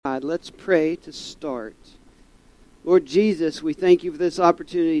God. Let's pray to start. Lord Jesus, we thank you for this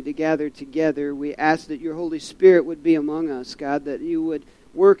opportunity to gather together. We ask that your Holy Spirit would be among us, God, that you would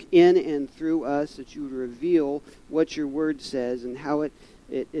work in and through us, that you would reveal what your word says and how it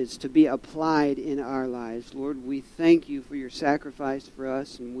is to be applied in our lives. Lord, we thank you for your sacrifice for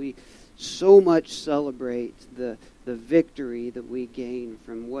us, and we so much celebrate the victory that we gain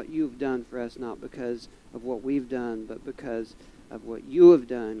from what you've done for us, not because of what we've done, but because of what you have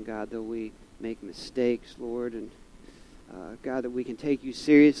done, God, though we make mistakes, Lord, and God, that we can take you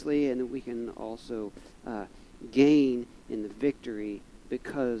seriously and that we can also gain in the victory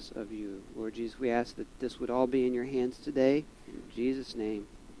because of you. Lord Jesus, we ask that this would all be in your hands today. In Jesus' name,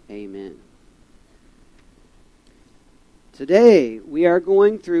 amen. Today, we are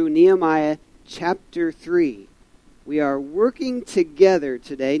going through Nehemiah chapter 3. We are working together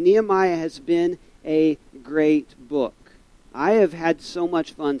today. Nehemiah has been a great book. I have had so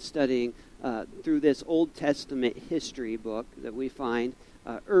much fun studying through this Old Testament history book that we find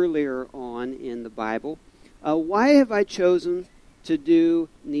earlier on in the Bible. Why have I chosen to do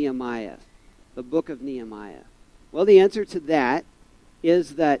Nehemiah, the book of Nehemiah? Well, the answer to that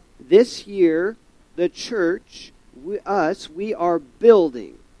is that this year, the church, we are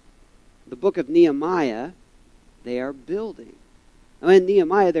building. The book of Nehemiah, they are building. In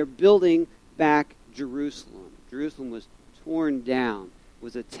Nehemiah, they're building back Jerusalem. Jerusalem was torn down,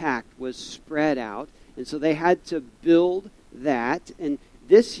 was attacked, was spread out, and so they had to build that. And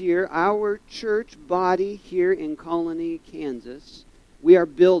this year, our church body here in Colony, Kansas, we are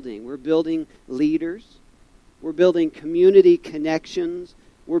building. We're building leaders. We're building community connections.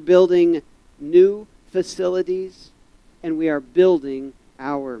 We're building new facilities. And we are building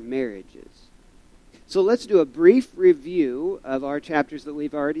our marriages. So let's do a brief review of our chapters that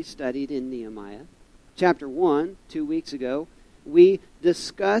we've already studied in Nehemiah. Chapter 1, 2 weeks ago, we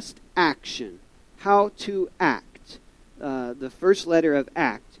discussed action, how to act. The first letter of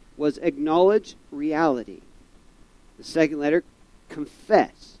act was acknowledge reality. The second letter,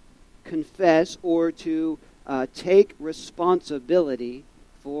 confess. Confess, or to take responsibility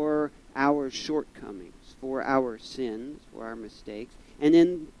for our shortcomings, for our sins, for our mistakes, and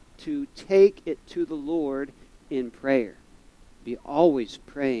then to take it to the Lord in prayer. Be always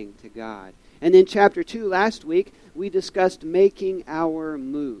praying to God. And then chapter 2, last week, we discussed making our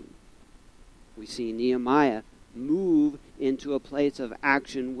move. We see Nehemiah move into a place of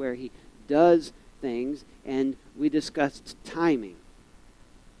action where he does things, and we discussed timing.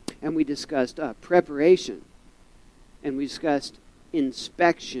 And we discussed preparation. And we discussed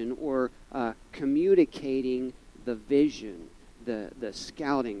inspection, or communicating the vision, the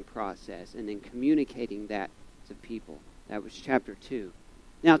scouting process, and then communicating that to people. That was chapter 2.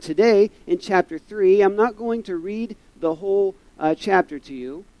 Now today, in chapter 3, I'm not going to read the whole chapter to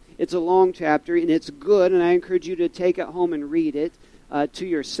you. It's a long chapter, and it's good, and I encourage you to take it home and read it to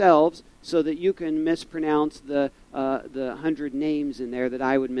yourselves so that you can mispronounce the 100 names in there that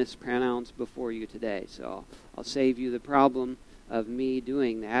I would mispronounce before you today. So I'll save you the problem of me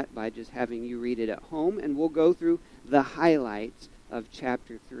doing that by just having you read it at home, and we'll go through the highlights of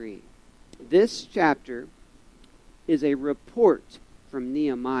chapter 3. This chapter is a report from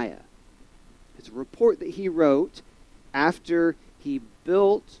Nehemiah. It's a report that he wrote after he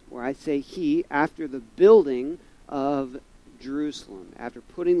built, or I say he, after the building of Jerusalem, after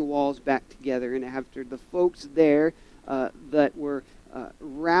putting the walls back together, and after the folks there that were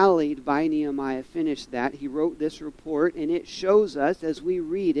rallied by Nehemiah finished that. He wrote this report, and it shows us, as we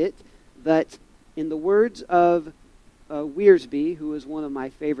read it, that in the words of Wiersbe, who is one of my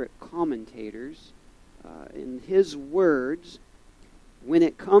favorite commentators, in his words, when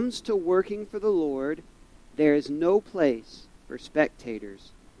it comes to working for the Lord, there is no place for spectators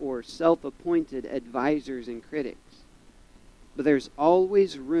or self-appointed advisors and critics, but there's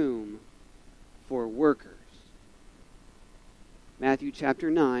always room for workers. Matthew chapter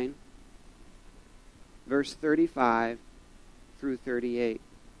 9, verse 35 through 38.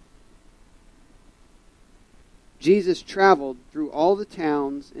 Jesus traveled through all the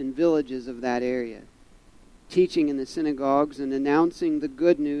towns and villages of that area, teaching in the synagogues and announcing the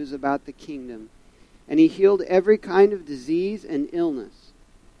good news about the kingdom. And he healed every kind of disease and illness.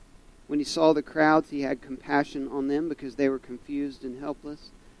 When he saw the crowds, he had compassion on them because they were confused and helpless,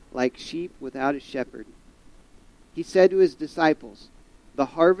 like sheep without a shepherd. He said to his disciples, "The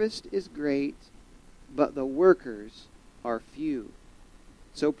harvest is great, but the workers are few.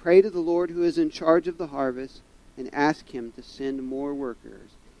 So pray to the Lord who is in charge of the harvest and ask him to send more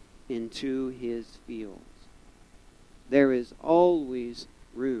workers into his fields." There is always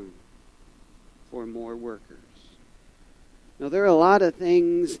room for more workers. Now, there are a lot of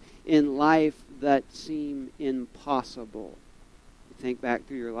things in life that seem impossible. You think back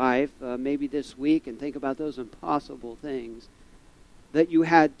through your life, maybe this week, and think about those impossible things that you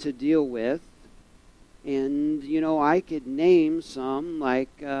had to deal with. And, I could name some, like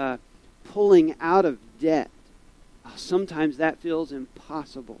pulling out of debt. Sometimes that feels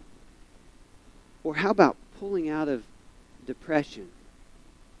impossible. Or how about pulling out of depression?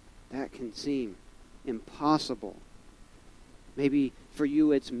 That can seem impossible. Maybe for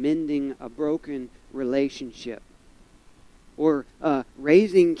you it's mending a broken relationship. Or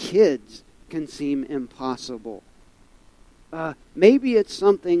raising kids can seem impossible. Maybe it's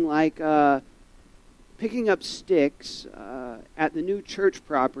something like picking up sticks at the new church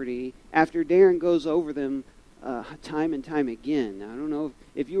property after Darren goes over them time and time again. I don't know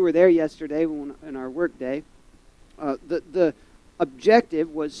if you were there yesterday in our work day. The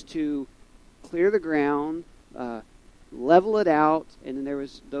objective was to clear the ground, level it out, and then there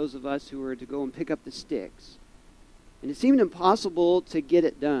was those of us who were to go and pick up the sticks. And it seemed impossible to get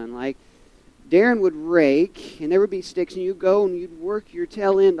it done. Like, Darren would rake, and there would be sticks, and you'd go and you'd work your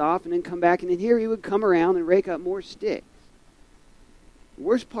tail end off and then come back, and then here he would come around and rake up more sticks. The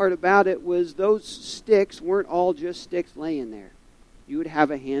worst part about it was those sticks weren't all just sticks laying there. You would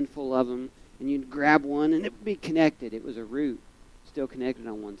have a handful of them, and you'd grab one, and it would be connected. It was a root still connected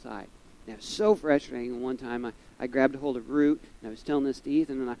on one side. And it was so frustrating. One time I grabbed a hold of root, and I was telling this to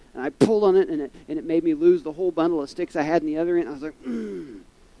Ethan, and I pulled on it, and it made me lose the whole bundle of sticks I had in the other end. I was like,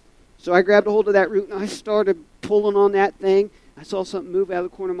 So I grabbed a hold of that root, and I started pulling on that thing. I saw something move out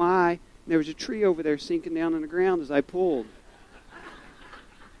of the corner of my eye, and there was a tree over there sinking down in the ground as I pulled.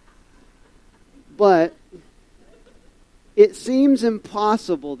 But it seems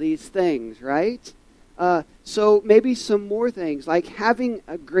impossible, these things, right? So maybe some more things, like having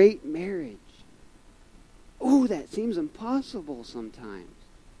a great marriage. Oh, that seems impossible sometimes.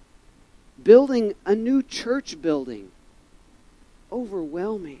 Building a new church building.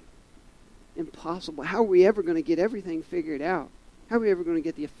 Overwhelming. Impossible. How are we ever going to get everything figured out? How are we ever going to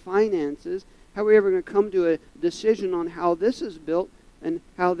get the finances? How are we ever going to come to a decision on how this is built and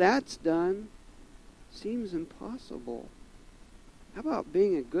how that's done? Seems impossible. How about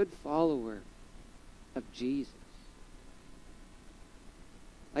being a good follower of Jesus?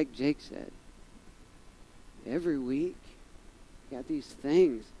 Like Jake said, every week you got these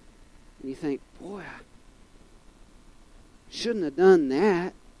things and you think, boy, I shouldn't have done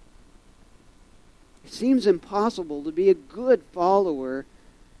that. It seems impossible to be a good follower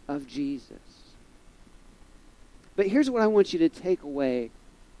of Jesus. But here's what I want you to take away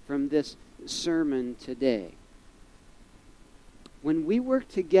from this sermon today. When we work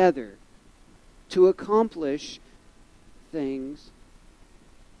together to accomplish things,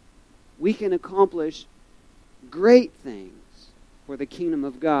 we can accomplish great things for the kingdom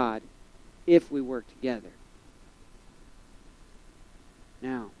of God if we work together.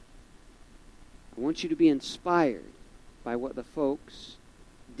 Now, I want you to be inspired by what the folks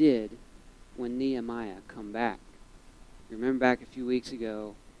did when Nehemiah come back. You remember back a few weeks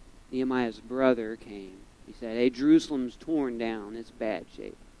ago, Nehemiah's brother came. He said, hey, Jerusalem's torn down. It's bad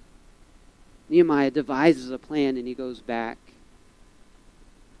shape. Nehemiah devises a plan and he goes back.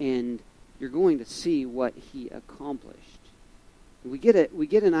 And you're going to see what he accomplished. We get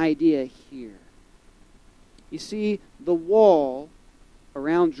an idea here. You see, the wall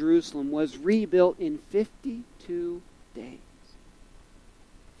around Jerusalem was rebuilt in 52 days.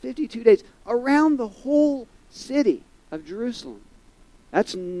 52 days. Around the whole city of Jerusalem.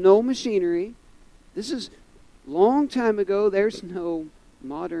 That's no machinery. This is long time ago. There's no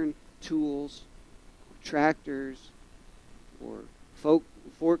modern tools, or tractors, or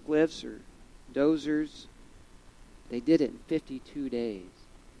forklifts, or dozers. They did it in 52 days.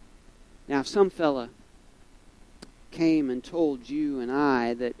 Now, if some fella came and told you and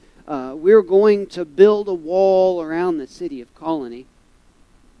I that we're going to build a wall around the city of Colony,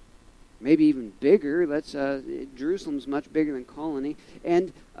 maybe even bigger. Jerusalem's much bigger than Colony,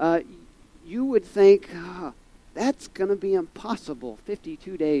 and you would think that's going to be impossible.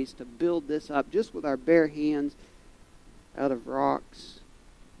 52 days to build this up just with our bare hands out of rocks.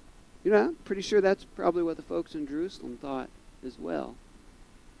 I'm pretty sure that's probably what the folks in Jerusalem thought as well.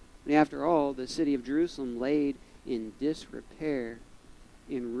 And after all, the city of Jerusalem laid in disrepair,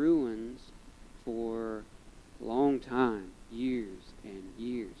 in ruins for a long time, years and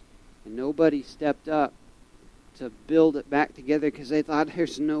years. And nobody stepped up to build it back together because they thought,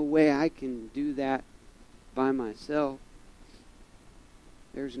 there's no way I can do that by myself.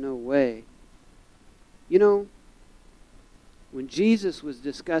 There's no way. When Jesus was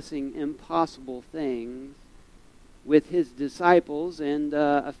discussing impossible things, with his disciples, and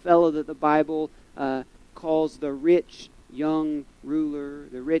a fellow that the Bible calls the rich young ruler,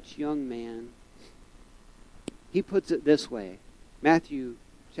 the rich young man. He puts it this way. Matthew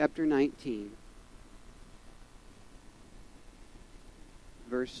chapter 19,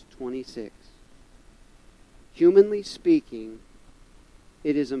 verse 26. Humanly speaking,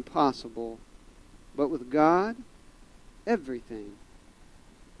 it is impossible, but with God, everything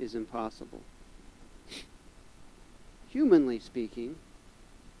is impossible. Humanly speaking,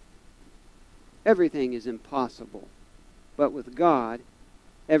 everything is impossible, but with God,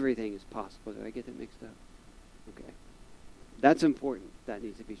 everything is possible. Did I get that mixed up? Okay. That's important. That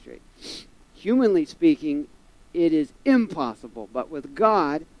needs to be straight. Humanly speaking, it is impossible, but with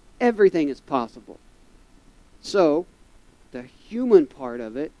God, everything is possible. So, the human part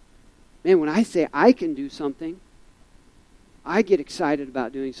of it, man, when I say I can do something, I get excited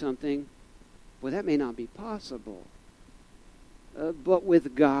about doing something, well, that may not be possible. But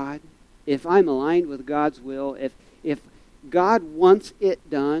with God, if I'm aligned with God's will, if God wants it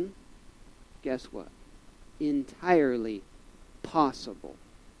done, guess what? Entirely possible.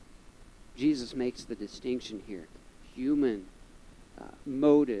 Jesus makes the distinction here. Human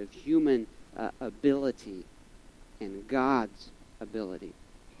motive, human ability, and God's ability.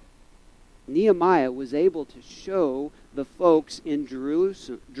 Nehemiah was able to show the folks in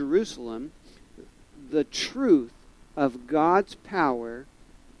Jerusalem the truth of God's power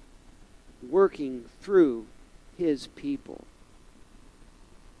working through his people.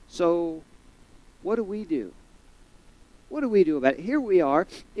 So, what do we do? What do we do about it? Here we are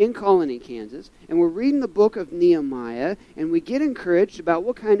in Colony, Kansas, and we're reading the book of Nehemiah, and we get encouraged about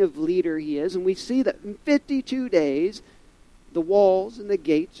what kind of leader he is, and we see that in 52 days, the walls and the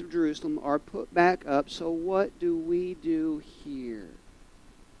gates of Jerusalem are put back up. So what do we do here?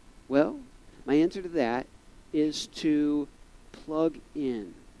 Well, my answer to that is to plug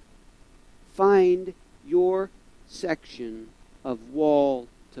in. Find your section of wall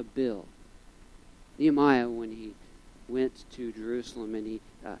to build. Nehemiah, when he went to Jerusalem and he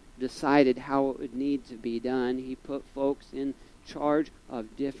decided how it would need to be done, he put folks in charge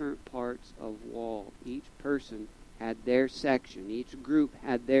of different parts of wall. Each person had their section. Each group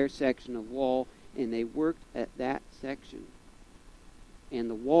had their section of wall, and they worked at that section. And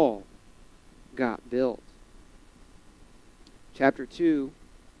the wall got built. Chapter 2,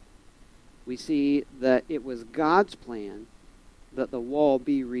 we see that it was God's plan that the wall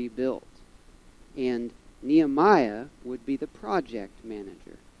be rebuilt. And Nehemiah would be the project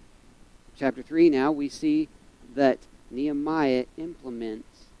manager. Chapter 3 now, we see that Nehemiah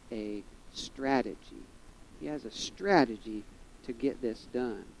implements a strategy. He has a strategy to get this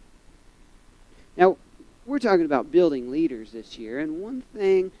done. Now, we're talking about building leaders this year, and one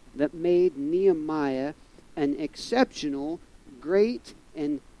thing that made Nehemiah an exceptional, great,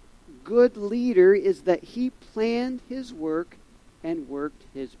 and good leader is that he planned his work and worked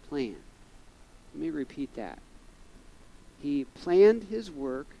his plan. Let me repeat that. He planned his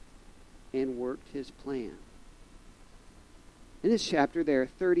work and worked his plan. In this chapter, there are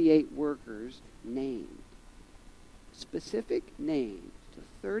 38 workers named. Specific names to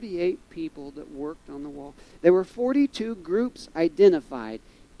 38 people that worked on the wall. There were 42 groups identified.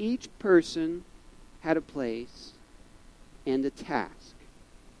 Each person had a place and a task.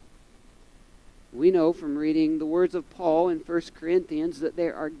 We know from reading the words of Paul in 1 Corinthians that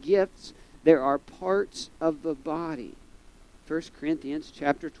there are gifts, there are parts of the body. 1 Corinthians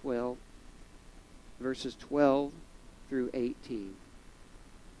chapter 12, verses 12 through 18.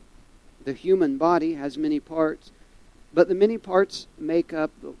 The human body has many parts, but the many parts make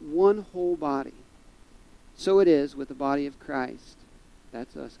up the one whole body. So it is with the body of Christ.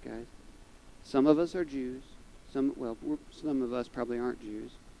 That's us, guys. Some of us are Jews. Some of us probably aren't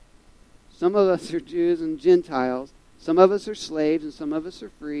Jews. Some of us are Jews and Gentiles. Some of us are slaves and some of us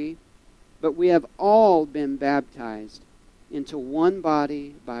are free. But we have all been baptized into one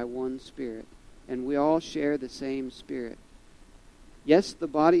body by one Spirit. And we all share the same Spirit. Yes, the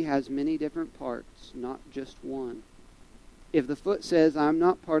body has many different parts, not just one. If the foot says, I'm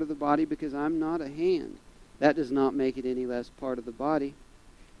not part of the body because I'm not a hand, that does not make it any less part of the body.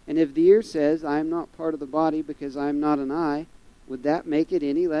 And if the ear says, I am not part of the body because I am not an eye, would that make it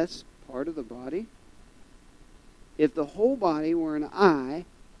any less part of the body? If the whole body were an eye,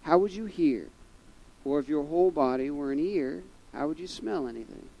 how would you hear? Or if your whole body were an ear, how would you smell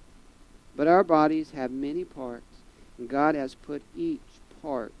anything? But our bodies have many parts, and God has put each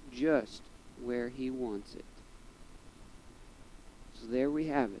part just where He wants it. So there we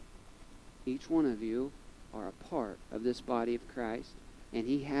have it. Each one of you are a part of this body of Christ, and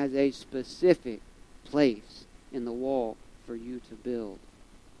He has a specific place in the wall for you to build.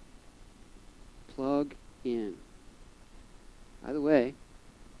 Plug in. By the way,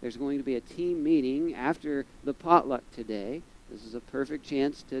 there's going to be a team meeting after the potluck today. This is a perfect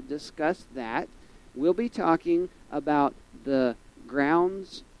chance to discuss that. We'll be talking about the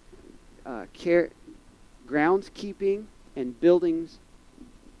groundskeeping and buildings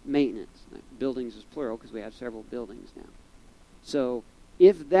maintenance. Buildings is plural because we have several buildings now. So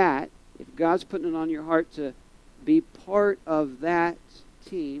if God's putting it on your heart to be part of that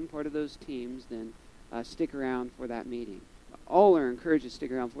team, part of those teams, then stick around for that meeting. All are encouraged to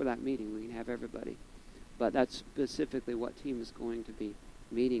stick around for that meeting. We can have everybody. But that's specifically what team is going to be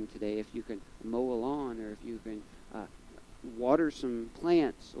meeting today. If you can mow a lawn, or if you can water some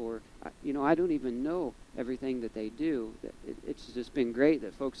plants, or, I don't even know everything that they do. It's just been great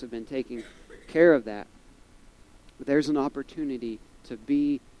that folks have been taking care of that. But there's an opportunity to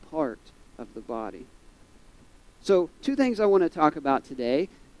be part of the body. So, two things I want to talk about today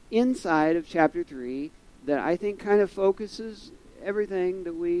inside of chapter 3 that I think kind of focuses everything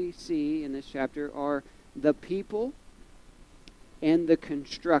that we see in this chapter are the people and the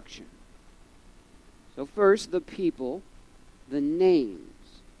construction. So first, the people, the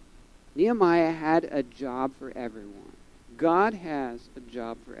names. Nehemiah had a job for everyone. God has a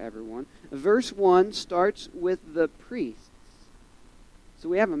job for everyone. Verse 1 starts with the priests. So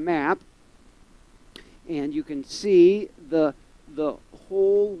we have a map, and you can see the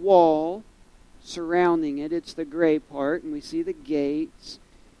whole wall surrounding it. It's the gray part, and we see the gates.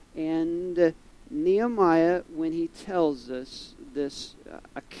 And Nehemiah, when he tells us this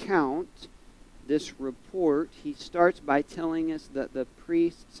account, this report, he starts by telling us that the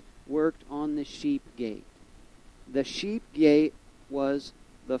priests worked on the sheep gate. The sheep gate was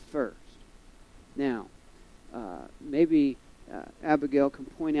the first. Now, maybe Abigail can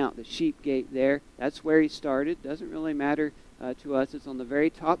point out the sheep gate there. That's where he started. Doesn't really matter to us. It's on the very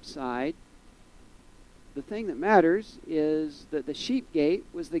top side. The thing that matters is that the sheep gate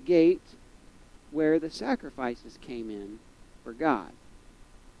was the gate where the sacrifices came in for God.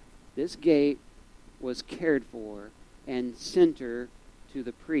 This gate was cared for and center to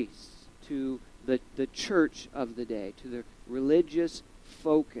the priests, to the church of the day, to the religious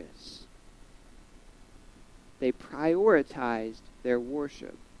focus. They prioritized their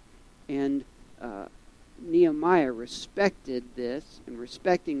worship. And Nehemiah respected this, and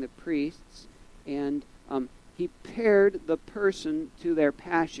respecting the priests, and he paired the person to their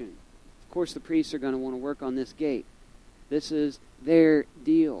passion. Of course, the priests are going to want to work on this gate. This is their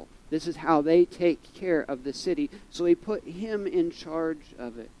deal. This is how they take care of the city. So he put him in charge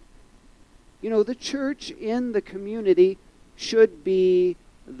of it. The church in the community should be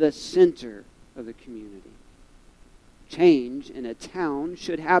the center of the community. Change in a town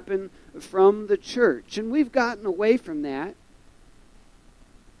should happen from the church. And we've gotten away from that.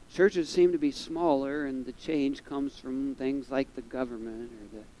 Churches seem to be smaller, and the change comes from things like the government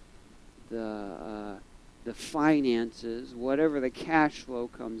or the finances, whatever the cash flow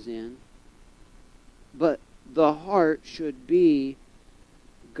comes in. But the heart should be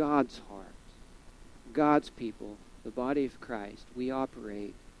God's heart. God's people, the body of Christ. We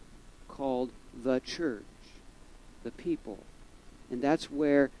operate called the church, the people. And that's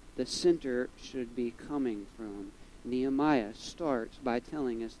where the center should be coming from. Nehemiah starts by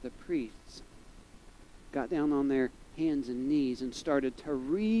telling us the priests got down on their hands and knees and started to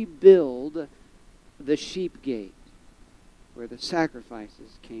rebuild the sheep gate where the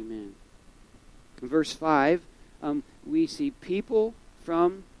sacrifices came in. In verse 5, we see people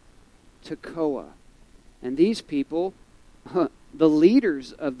from Tekoa. And these people, the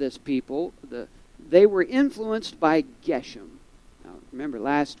leaders of this people, they were influenced by Geshem. Now, remember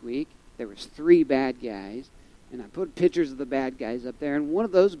last week, there was 3 bad guys. And I put pictures of the bad guys up there. And one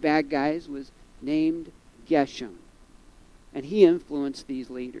of those bad guys was named Geshem. And he influenced these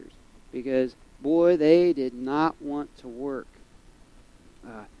leaders. Because, boy, they did not want to work.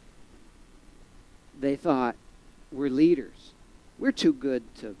 They thought, we're leaders. We're too good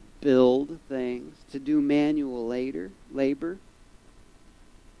to build things, to do manual labor.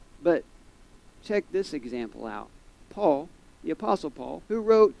 But check this example out. Paul, the Apostle Paul, who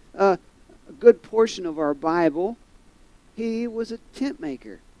wrote a good portion of our Bible, he was a tent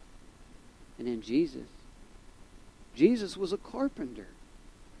maker. And then Jesus was a carpenter.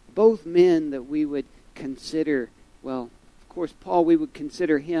 Both men that we would consider, well, of course, Paul, we would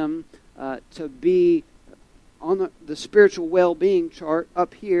consider him to be on the spiritual well-being chart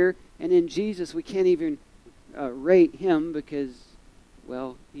up here, and in Jesus we can't even rate him because,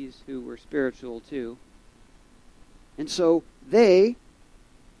 well, he's who we're spiritual to. And so they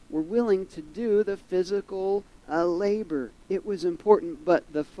were willing to do the physical labor. It was important,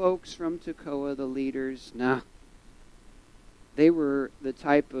 but the folks from Tekoa, the leaders, they were the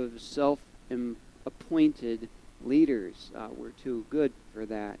type of self-appointed leaders. We're too good for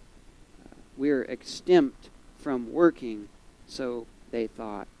that. We're exempt from working, so they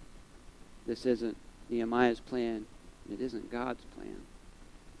thought. This isn't Nehemiah's plan. It isn't God's plan.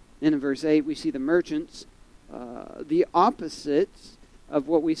 Then in verse 8, we see the merchants, the opposites of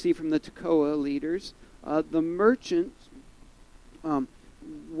what we see from the Tekoa leaders. The merchants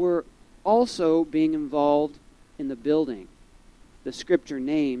were also being involved in the building. The scripture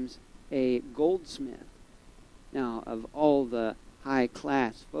names a goldsmith. Now, of all the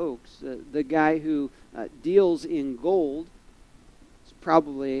high-class folks, the guy who deals in gold is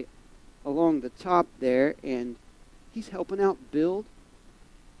probably along the top there, and he's helping out build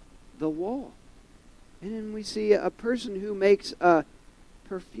the wall. And then we see a person who makes a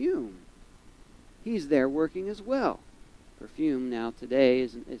perfume. He's there working as well. Perfume now today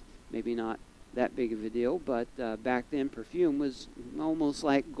is maybe not that big of a deal, but back then perfume was almost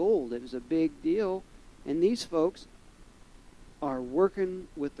like gold. It was a big deal. And these folks are working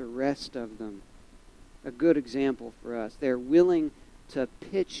with the rest of them. A good example for us. They're willing to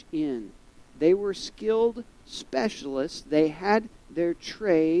pitch in. They were skilled specialists. They had their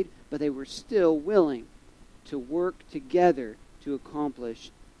trade, but they were still willing to work together to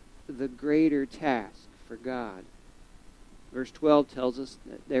accomplish the greater task for God. Verse 12 tells us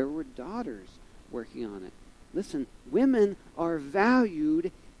that there were daughters working on it. Listen, women are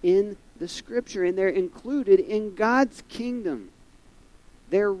valued in the Scripture, and they're included in God's kingdom.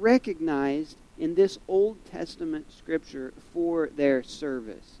 They're recognized in this Old Testament Scripture for their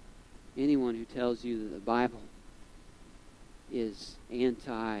service. Anyone who tells you that the Bible is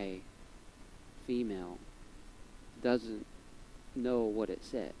anti-female doesn't know what it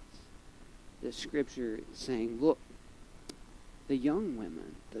says. The Scripture is saying, look, the young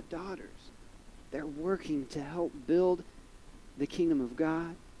women, the daughters, they're working to help build the kingdom of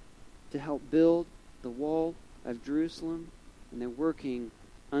God, to help build the wall of Jerusalem, and they're working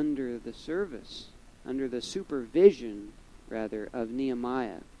under the service, under the supervision, rather, of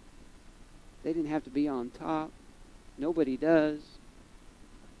Nehemiah. They didn't have to be on top. Nobody does.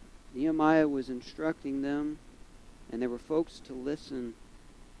 Nehemiah was instructing them, and there were folks to listen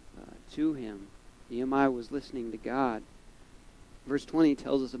to him. Nehemiah was listening to God. Verse 20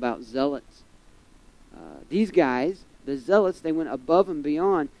 tells us about zealots. These guys, the zealots, they went above and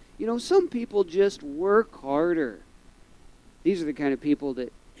beyond. You know, some people just work harder. These are the kind of people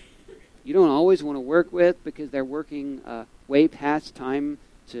that you don't always want to work with because they're working way past time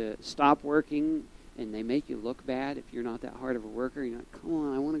to stop working, and they make you look bad if you're not that hard of a worker. You're like, come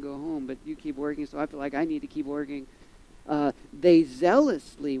on, I want to go home, but you keep working, so I feel like I need to keep working. They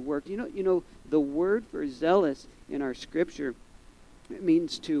zealously work. You know, the word for zealous in our Scripture, it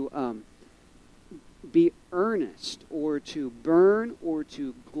means to be earnest, or to burn, or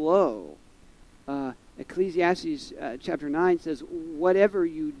to glow. Ecclesiastes chapter 9 says, whatever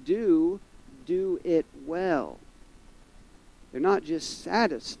you do, do it well. They're not just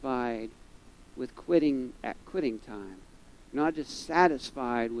satisfied with quitting at quitting time. They're not just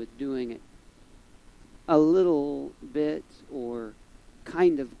satisfied with doing it a little bit or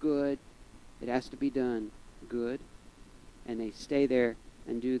kind of good. It has to be done good. And they stay there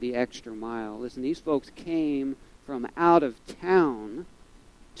and do the extra mile. Listen, these folks came from out of town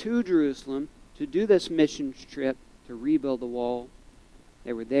to Jerusalem to do this missions trip to rebuild the wall.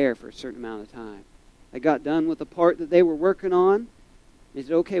 They were there for a certain amount of time. They got done with the part that they were working on. They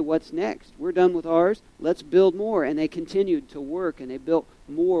said, okay, what's next? We're done with ours. Let's build more. And they continued to work, and they built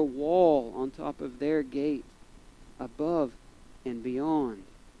more wall on top of their gate, above and beyond.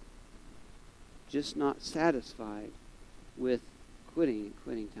 Just not satisfied with quitting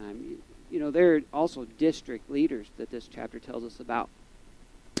time. You know, there are also district leaders that this chapter tells us about.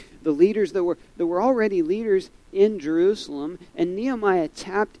 The leaders that were already leaders in Jerusalem, and Nehemiah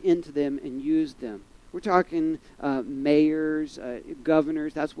tapped into them and used them. We're talking mayors,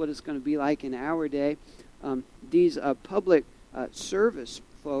 governors. That's what it's going to be like in our day. These public service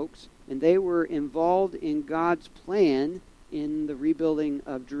folks, and they were involved in God's plan in the rebuilding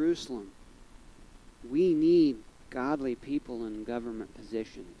of Jerusalem. We need godly people in government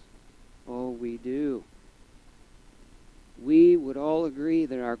positions. Oh, we do. We would all agree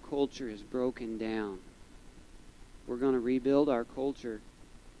that our culture is broken down. We're going to rebuild our culture,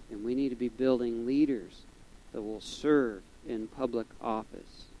 and we need to be building leaders that will serve in public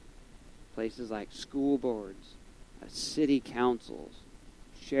office. Places like school boards, city councils,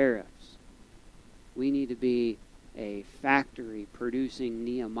 sheriffs. We need to be a factory producing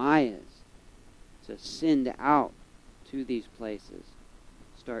Nehemiahs to send out to these places,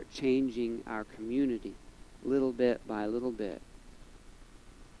 start changing our community little bit by little bit.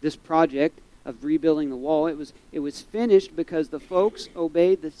 This project of rebuilding the wall, it was finished because the folks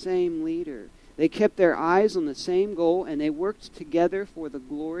obeyed the same leader. They kept their eyes on the same goal, and they worked together for the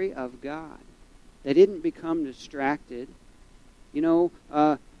glory of God. They didn't become distracted. You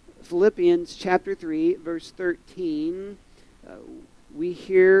know, Philippians chapter 3, verse 13, we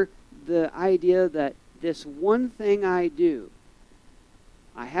hear the idea that this one thing I do,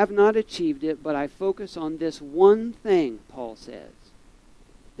 I have not achieved it, but I focus on this one thing, Paul says.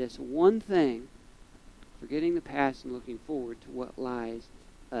 This one thing, forgetting the past and looking forward to what lies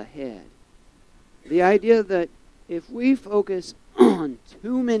ahead. The idea that if we focus on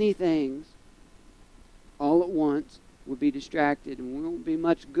too many things all at once, we'll be distracted and we won't be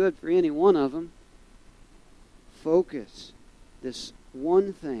much good for any one of them. Focus. This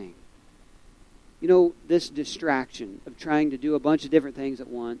one thing. You know, this distraction of trying to do a bunch of different things at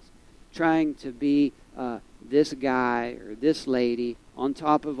once, trying to be this guy or this lady on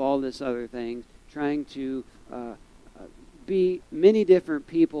top of all this other things, trying to be many different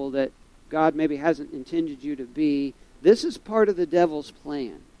people that God maybe hasn't intended you to be. This is part of the devil's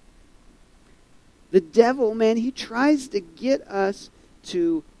plan. The devil, man, he tries to get us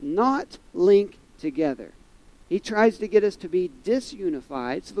to not link together. He tries to get us to be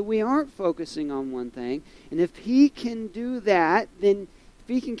disunified so that we aren't focusing on one thing. And if he can do that, then if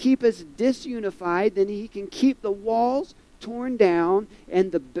he can keep us disunified, then he can keep the walls torn down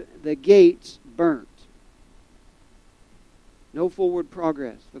and the gates burnt. No forward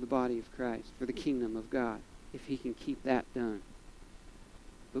progress for the body of Christ, for the kingdom of God, if he can keep that done.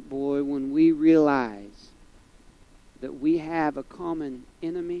 But boy, when we realize that we have a common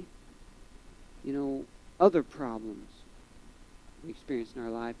enemy, you know, other problems we experience in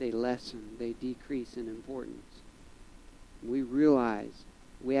our life, they lessen, they decrease in importance. We realize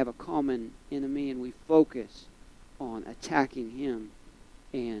we have a common enemy and we focus on attacking him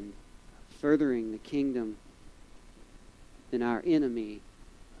and furthering the kingdom, then our enemy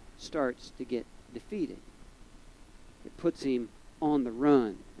starts to get defeated. It puts him on the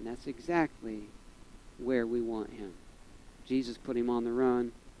run, and that's exactly where we want him. Jesus put him on the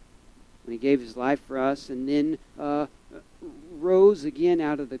run when he gave his life for us and then rose again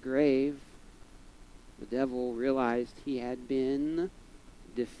out of the grave. The devil realized he had been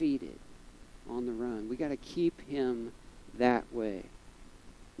defeated on the run. We got to keep him that way.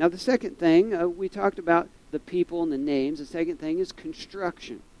 Now the second thing, we talked about the people and the names. The second thing is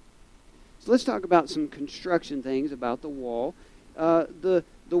construction. So let's talk about some construction things about the wall. The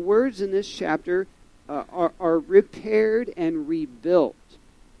words in this chapter are repaired and rebuilt.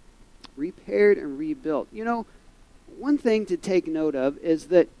 Repaired and rebuilt. You know, one thing to take note of is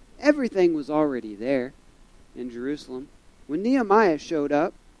that everything was already there in Jerusalem. When Nehemiah showed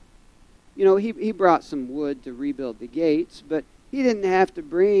up, you know, he brought some wood to rebuild the gates, but he didn't have to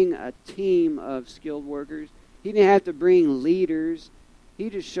bring a team of skilled workers. He didn't have to bring leaders. He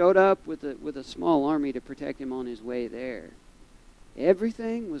just showed up with a small army to protect him on his way there.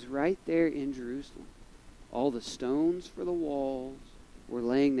 Everything was right there in Jerusalem. All the stones for the walls were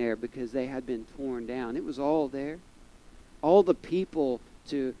laying there because they had been torn down. It was all there. All the people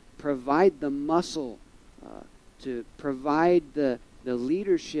to provide the muscle, to provide the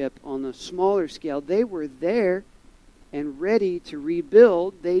leadership on the smaller scale, they were there and ready to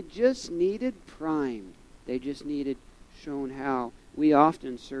rebuild. They just needed primed. They just needed shown how. We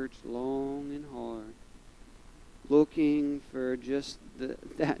often search long and hard, looking for just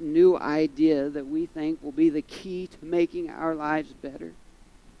that new idea that we think will be the key to making our lives better.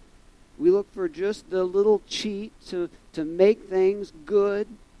 We look for just the little cheat to make things good,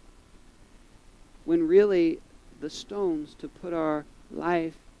 when really the stones to put our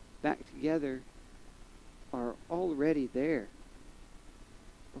life back together are already there.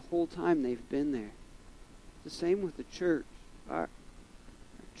 The whole time they've been there. It's the same with the church. Our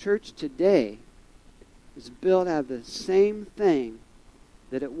church today is built out of the same thing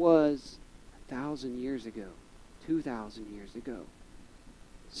that it was 1,000 years ago, 2,000 years ago.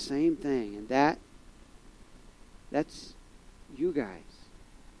 Same thing. And that's you guys.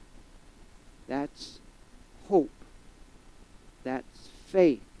 That's hope. That's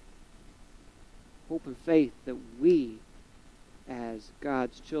faith. Hope and faith that we, as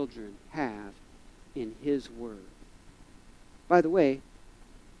God's children, have in his word. By the way,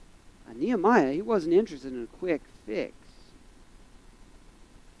 Nehemiah, he wasn't interested in a quick fix.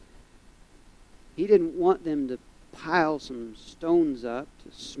 He didn't want them to pile some stones up,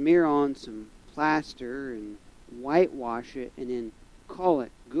 to smear on some plaster and whitewash it and then call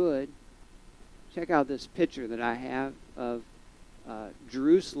it good. check out this picture that I have of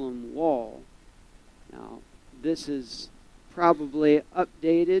Jerusalem wall. Now, this is probably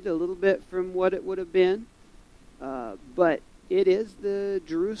updated a little bit from what it would have been, but it is the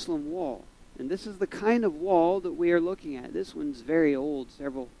Jerusalem wall. And this is the kind of wall that we are looking at. This one's very old,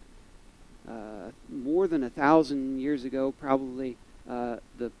 more than 1,000 years ago, probably.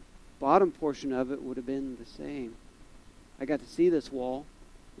 The bottom portion of it would have been the same. I got to see this wall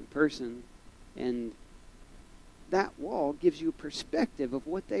in person, and that wall gives you a perspective of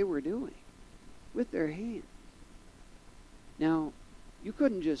what they were doing with their hands. Now, you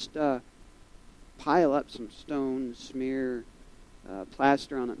couldn't just pile up some stones, smear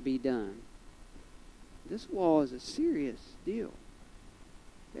plaster on it, be done. This wall is a serious deal.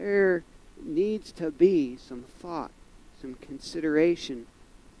 There needs to be some thought, some consideration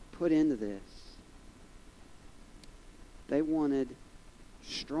put into this. They wanted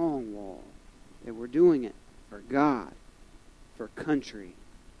strong wall. They were doing it for God, for country,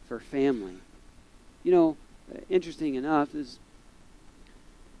 for family. You know, interesting enough is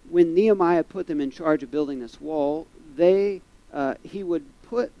when Nehemiah put them in charge of building this wall, he would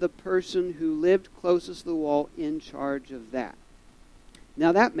put the person who lived closest to the wall in charge of that.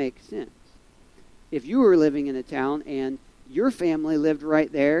 Now that makes sense. If you were living in a town and your family lived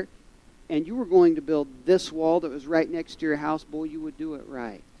right there and you were going to build this wall that was right next to your house, boy, you would do it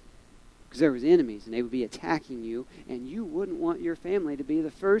right. Because there was enemies and they would be attacking you, and you wouldn't want your family to be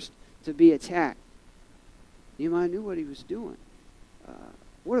the first to be attacked. Nehemiah knew what he was doing.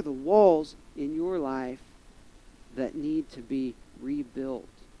 What are the walls in your life that need to be rebuilt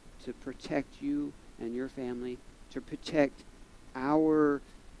to protect you and your family, to protect our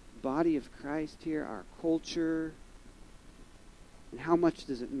body of Christ here, our culture? And how much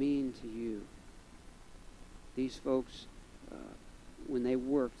does it mean to you? These folks, when they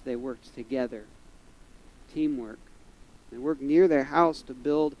worked together. Teamwork. They worked near their house to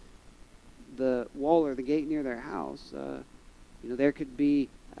build the wall or the gate near their house. There could be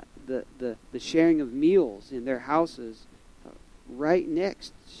the sharing of meals in their houses right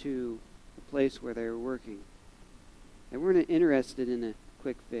next to the place where they were working. They weren't interested in a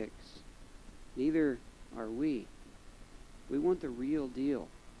quick fix. Neither are we. We want the real deal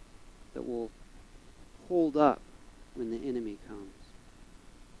that will hold up when the enemy comes.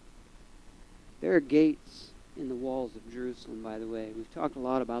 There are gates in the walls of Jerusalem, by the way. We've talked a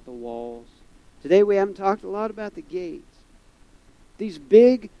lot about the walls. Today we haven't talked a lot about the gates. These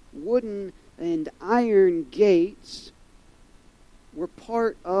big wooden and iron gates were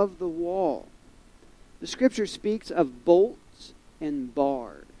part of the wall. The Scripture speaks of bolts and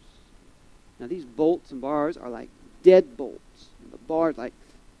bars. Now these bolts and bars are like deadbolts. The bars like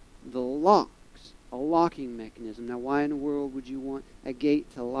the locks, a locking mechanism. Now why in the world would you want a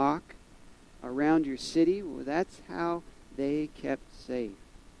gate to lock around your city? Well, that's how they kept safe.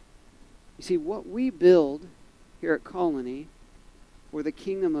 You see, what we build here at Colony for the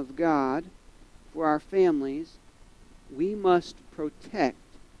kingdom of God, for our families, we must protect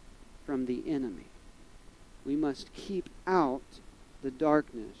from the enemy. We must keep out the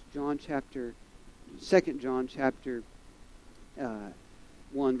darkness. 2 John chapter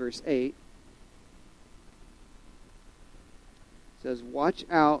 1 verse 8 says, "Watch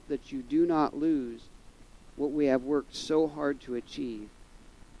out that you do not lose what we have worked so hard to achieve.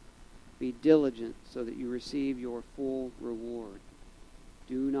 Be diligent so that you receive your full reward."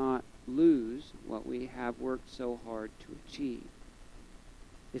 Do not lose what we have worked so hard to achieve.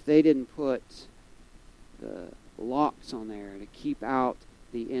 If they didn't put the locks on there to keep out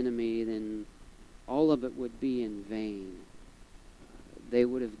the enemy, then all of it would be in vain. They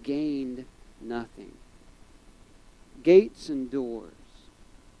would have gained nothing. Gates and doors.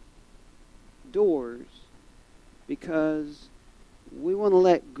 Doors, because we want to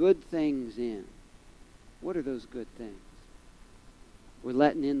let good things in. What are those good things? We're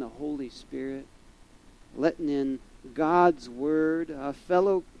letting in the Holy Spirit, letting in God's Word,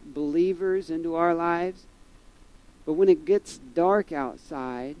 fellow believers into our lives. But when it gets dark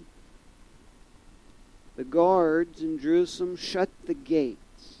outside, the guards in Jerusalem shut the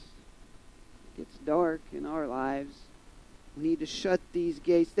gates. It gets dark in our lives. We need to shut these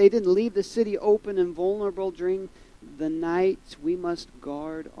gates. They didn't leave the city open and vulnerable during the night. We must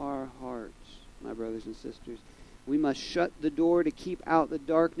guard our hearts, my brothers and sisters. We must shut the door to keep out the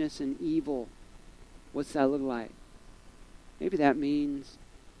darkness and evil. What's that look like? Maybe that means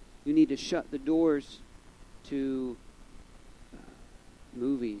you need to shut the doors to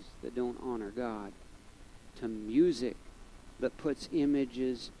movies that don't honor God, to music that puts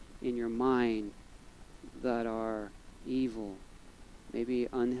images in your mind that are evil. maybe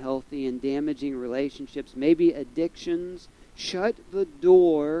unhealthy and damaging relationships, maybe addictions. Shut the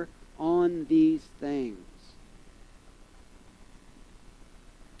door on these things.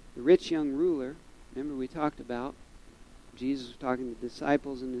 The rich young ruler, remember we talked about, Jesus was talking to the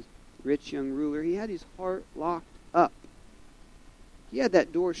disciples and this rich young ruler, he had his heart locked up. He had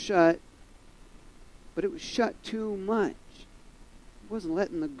that door shut, but it was shut too much. He wasn't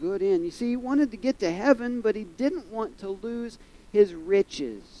letting the good in. You see, he wanted to get to heaven, but he didn't want to lose his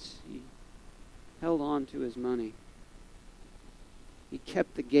riches. He held on to his money. He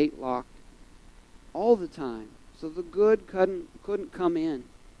kept the gate locked all the time, so the good couldn't come in.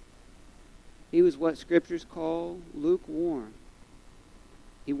 He was what scriptures call lukewarm.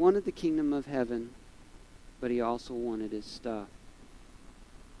 He wanted the kingdom of heaven, but he also wanted his stuff.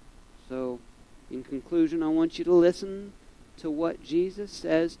 So, in conclusion, I want you to listen to what Jesus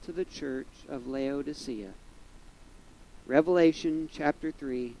says to the church of Laodicea. Revelation chapter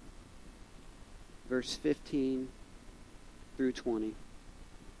 3, verse 15 through 20.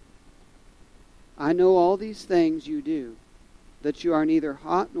 I know all these things you do, that you are neither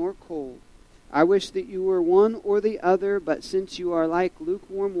hot nor cold. I wish that you were one or the other, but since you are like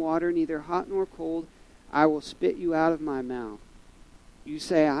lukewarm water, neither hot nor cold, I will spit you out of my mouth. You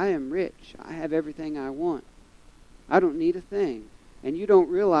say, I am rich. I have everything I want. I don't need a thing. And you don't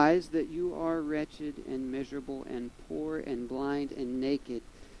realize that you are wretched and miserable and poor and blind and naked.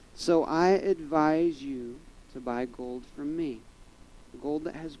 So I advise you to buy gold from me, gold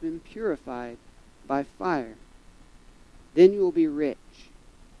that has been purified by fire. Then you will be rich.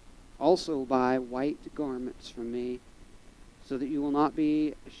 Also buy white garments from me, so that you will not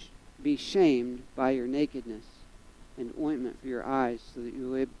be shamed by your nakedness, and ointment for your eyes, so that you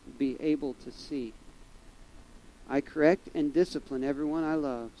will be able to see. I correct and discipline everyone I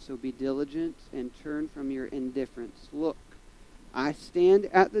love, so be diligent and turn from your indifference. Look, I stand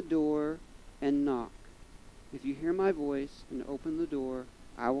at the door and knock. If you hear my voice and open the door,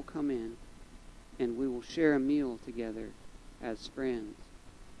 I will come in, and we will share a meal together as friends.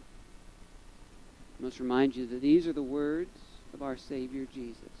 I must remind you that these are the words of our Savior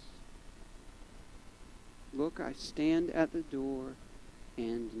Jesus. Look, I stand at the door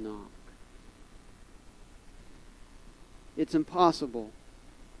and knock. It's impossible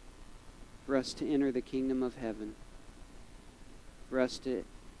for us to enter the kingdom of heaven, for us to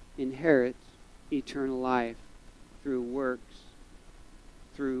inherit eternal life through works,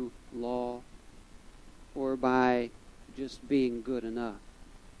 through law, or by just being good enough.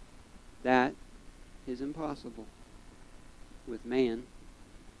 That is impossible with man.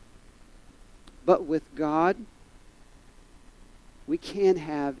 But with God, we can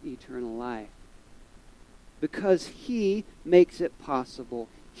have eternal life because He makes it possible.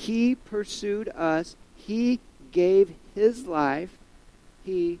 He pursued us. He gave His life.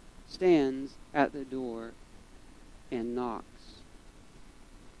 He stands at the door and knocks.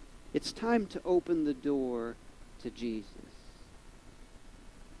 It's time to open the door to Jesus.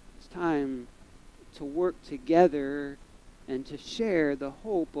 It's time to work together and to share the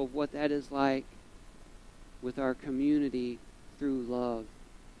hope of what that is like with our community through love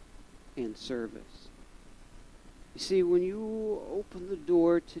and service. You see, when you open the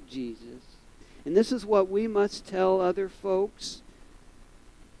door to Jesus, and this is what we must tell other folks,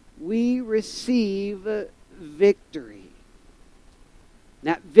 we receive victory.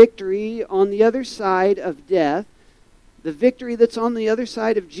 That victory on the other side of death, the victory that's on the other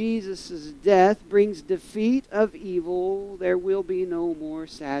side of Jesus' death brings defeat of evil. There will be no more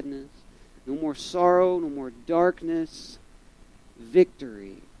sadness, no more sorrow, no more darkness.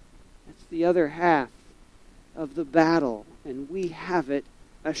 Victory. That's the other half of the battle, and we have it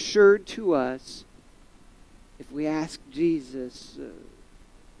assured to us if we ask Jesus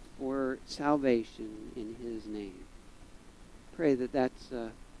for salvation in His name. Pray that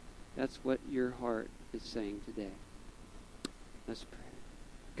that's what your heart is saying today. Let's pray.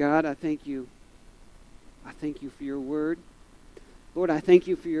 God, I thank you. I thank you for your word. Lord, I thank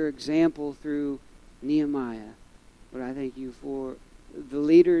you for your example through Nehemiah. Lord, I thank you for the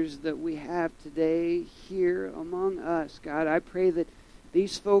leaders that we have today here among us. God, I pray that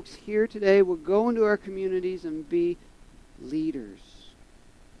these folks here today will go into our communities and be leaders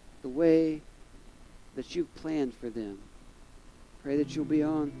the way that you've planned for them. Pray that you'll be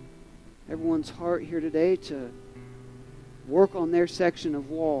on everyone's heart here today to work on their section of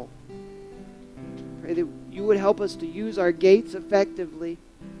wall. Pray that you would help us to use our gates effectively.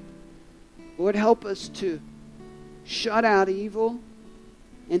 Lord, help us to shut out evil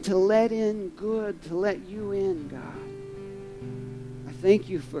and to let in good, to let you in, God. I thank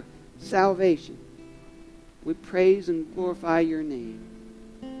you for salvation. We praise and glorify your name.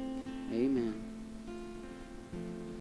 Amen.